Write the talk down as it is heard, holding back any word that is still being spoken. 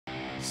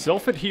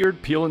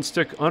Self-adhered peel and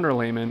stick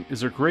underlayment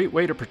is a great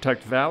way to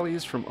protect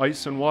valleys from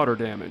ice and water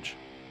damage.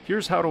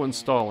 Here's how to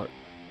install it.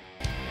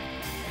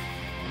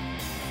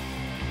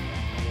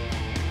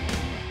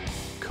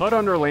 Cut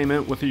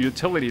underlayment with a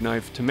utility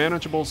knife to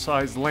manageable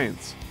sized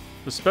lengths,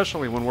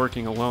 especially when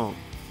working alone.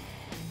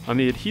 On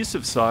the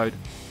adhesive side,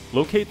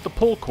 locate the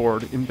pull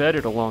cord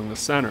embedded along the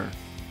center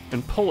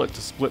and pull it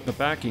to split the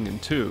backing in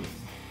two.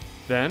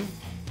 Then,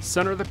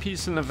 center the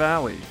piece in the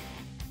valley,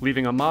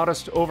 leaving a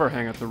modest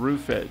overhang at the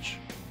roof edge.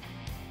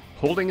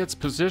 Holding its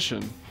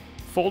position,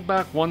 fold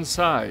back one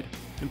side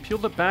and peel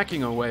the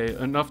backing away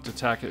enough to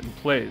tack it in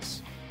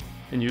place,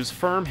 and use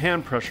firm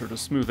hand pressure to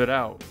smooth it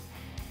out.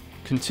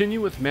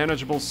 Continue with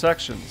manageable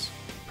sections,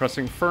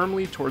 pressing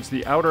firmly towards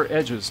the outer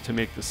edges to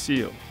make the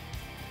seal.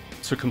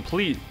 To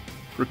complete,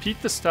 repeat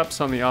the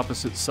steps on the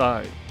opposite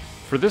side.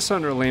 For this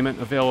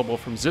underlayment available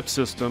from Zip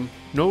System,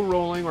 no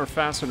rolling or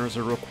fasteners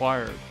are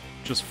required,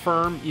 just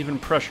firm, even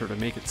pressure to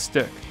make it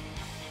stick.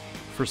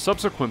 For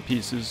subsequent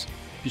pieces,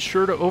 be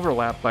sure to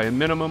overlap by a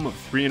minimum of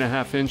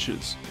 3.5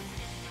 inches.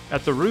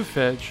 At the roof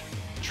edge,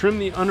 trim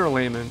the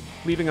underlayment,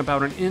 leaving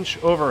about an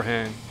inch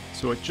overhang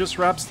so it just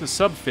wraps the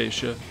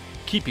subfascia,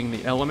 keeping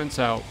the elements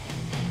out.